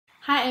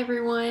Hi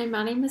everyone,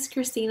 my name is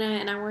Christina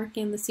and I work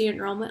in the student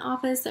enrollment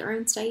office at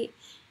Roane State.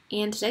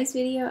 And today's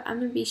video, I'm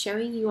going to be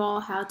showing you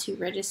all how to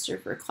register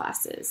for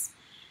classes.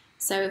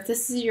 So if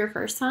this is your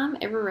first time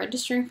ever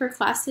registering for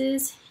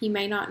classes, you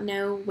may not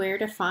know where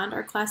to find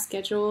our class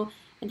schedule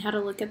and how to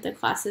look at the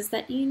classes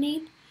that you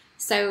need.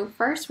 So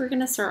first we're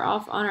going to start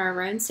off on our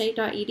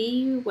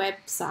roanestate.edu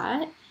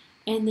website,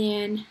 and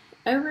then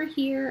over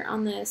here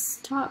on this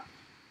top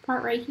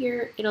part right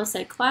here, it'll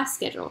say class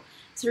schedule.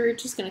 So we're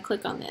just going to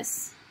click on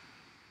this.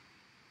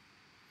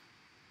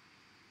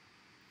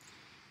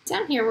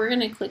 Down here, we're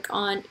going to click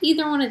on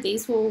either one of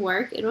these will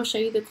work. It'll show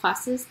you the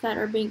classes that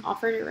are being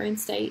offered at Roane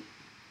State.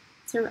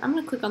 So I'm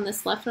going to click on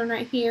this left one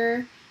right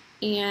here,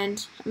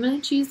 and I'm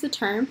going to choose the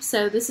term.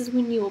 So this is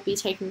when you will be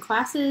taking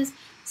classes.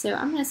 So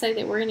I'm going to say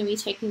that we're going to be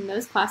taking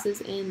those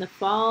classes in the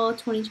fall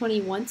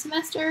 2021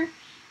 semester.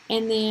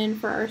 And then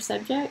for our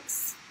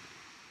subjects,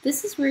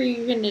 this is where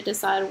you're going to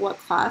decide what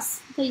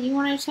class that you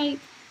want to take.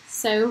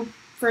 So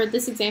for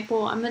this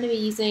example, I'm going to be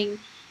using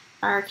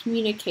our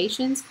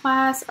communications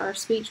class, our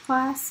speech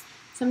class.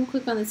 So I'm going to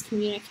click on this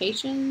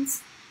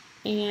communications,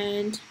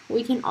 and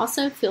we can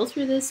also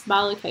filter this by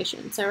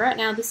location. So right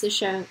now this is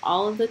showing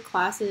all of the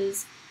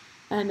classes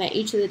at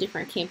each of the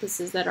different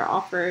campuses that are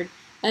offered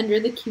under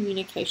the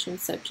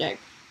communications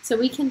subject. So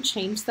we can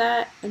change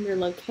that under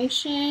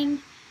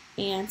location,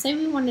 and say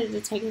we wanted to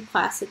take a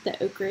class at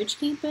the Oak Ridge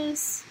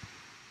campus,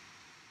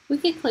 we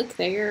could click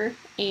there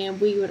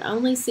and we would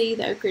only see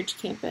the Oak Ridge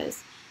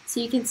campus. So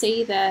you can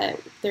see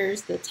that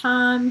there's the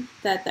time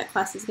that that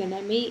class is going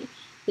to meet,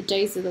 the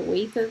days of the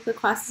week that the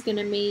class is going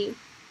to meet,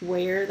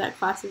 where that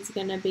class is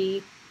going to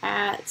be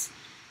at.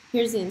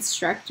 Here's the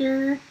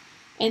instructor,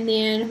 and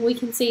then we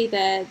can see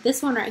that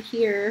this one right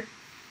here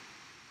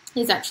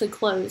is actually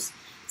closed.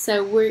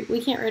 So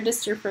we can't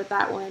register for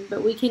that one,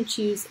 but we can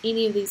choose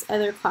any of these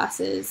other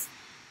classes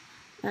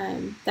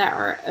that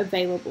are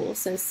available.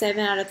 So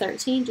 7 out of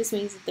 13 just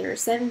means that there are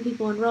 7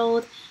 people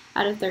enrolled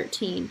out of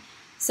 13.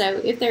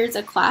 So if there's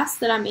a class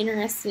that I'm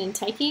interested in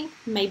taking,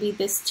 maybe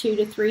this 2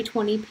 to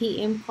 3:20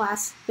 p.m.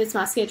 class fits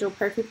my schedule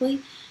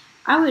perfectly,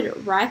 I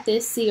would write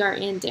this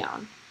CRN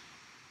down.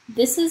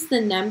 This is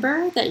the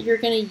number that you're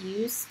going to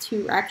use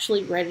to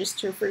actually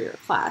register for your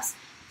class.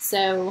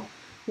 So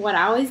what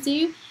I always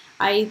do,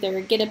 I either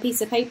get a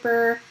piece of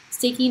paper,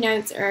 sticky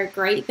notes are a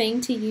great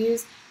thing to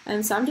use.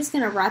 So I'm just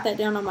going to write that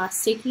down on my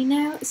sticky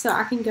note so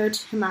I can go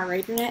to my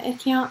RadarNet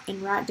account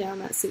and write down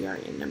that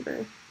CRN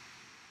number.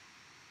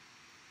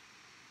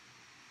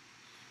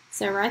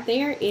 So right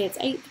there, it's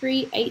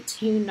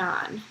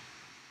 83829.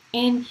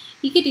 And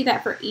you could do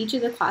that for each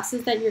of the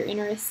classes that you're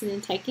interested in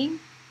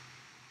taking.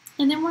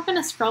 And then we're going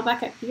to scroll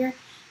back up here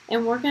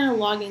and we're going to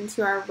log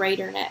into our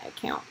RadarNet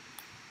account.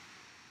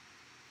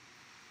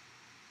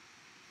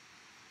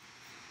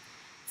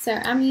 So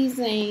I'm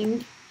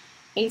using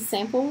a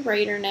sample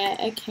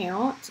RadarNet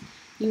account.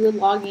 You would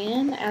log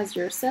in as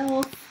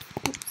yourself.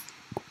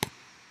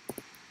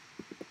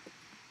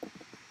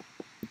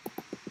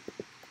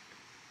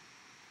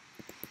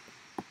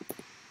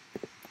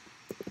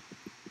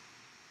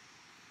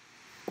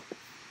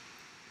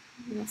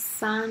 I'm going to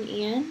sign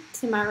in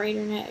to my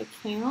RadarNet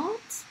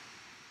account.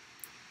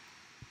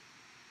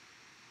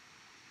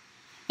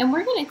 And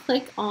we're going to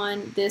click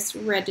on this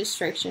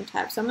registration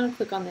tab. So I'm going to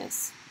click on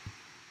this.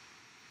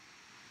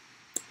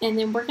 And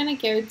then we're going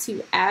to go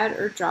to add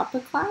or drop a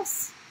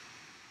class.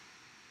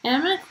 And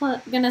I'm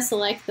going to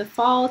select the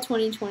fall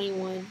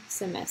 2021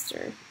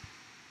 semester.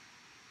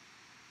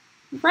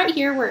 Right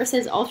here where it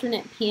says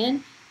alternate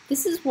PIN,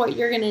 this is what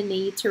you're going to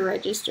need to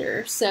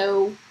register.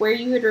 So where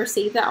you would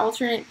receive that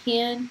alternate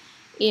PIN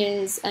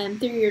is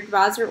through your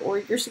advisor or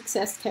your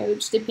success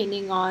coach,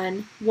 depending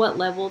on what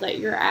level that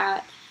you're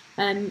at.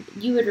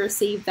 You would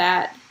receive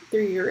that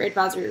through your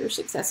advisor or your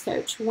success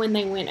coach when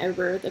they went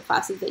over the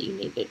classes that you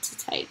needed to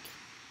take.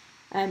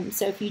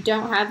 So if you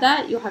don't have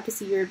that, you'll have to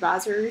see your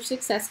advisor or your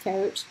success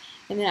coach.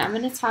 And then I'm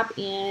going to type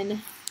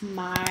in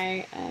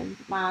my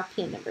my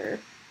PIN number.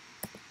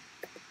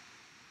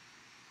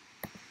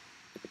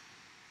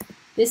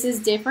 This is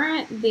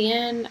different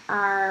than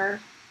our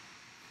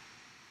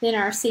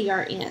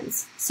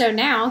CRNs. So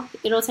now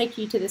it'll take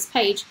you to this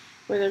page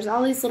where there's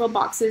all these little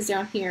boxes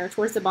down here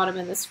towards the bottom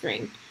of the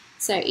screen.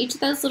 So each of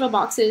those little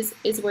boxes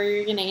is where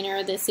you're going to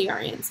enter the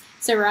CRNs.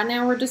 So right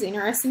now we're just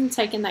interested in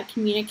taking that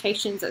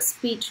communications, that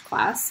speech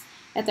class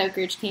at the Oak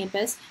Ridge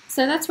campus.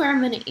 So that's where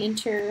I'm going to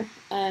enter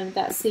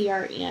that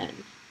CRN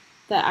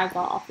that I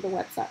got off of the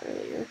website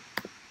earlier.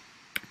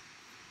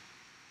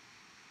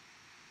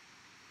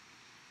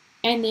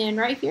 And then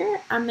right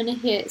here, I'm going to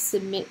hit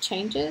submit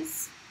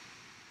changes.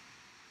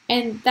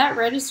 And that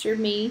registered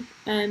me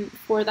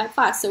for that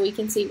class. So we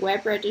can see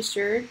web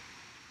registered,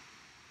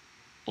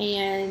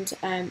 and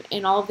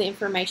all of the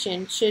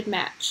information should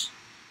match,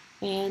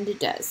 and it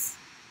does.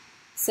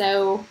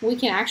 So we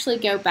can actually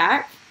go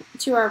back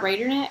to our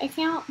RadarNet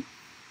account.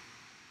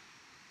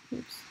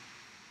 Oops.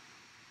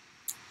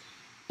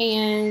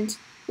 And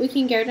we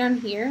can go down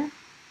here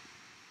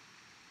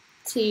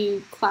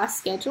to class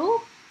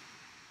schedule,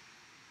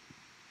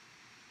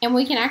 and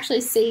we can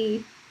actually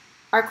see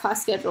our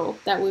class schedule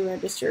that we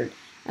registered.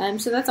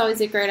 So that's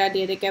always a great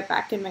idea to go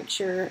back and make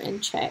sure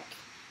and check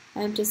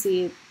to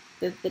see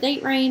that the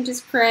date range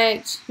is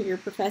correct, your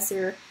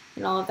professor,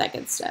 and all of that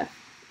good stuff.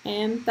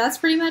 And that's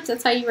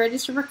how you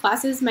register for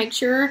classes. Make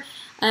sure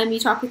you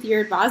talk with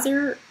your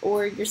advisor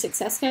or your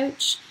success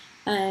coach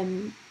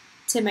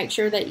to make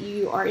sure that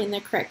you are in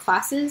the correct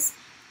classes.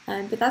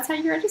 But that's how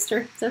you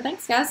register. So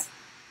thanks, guys.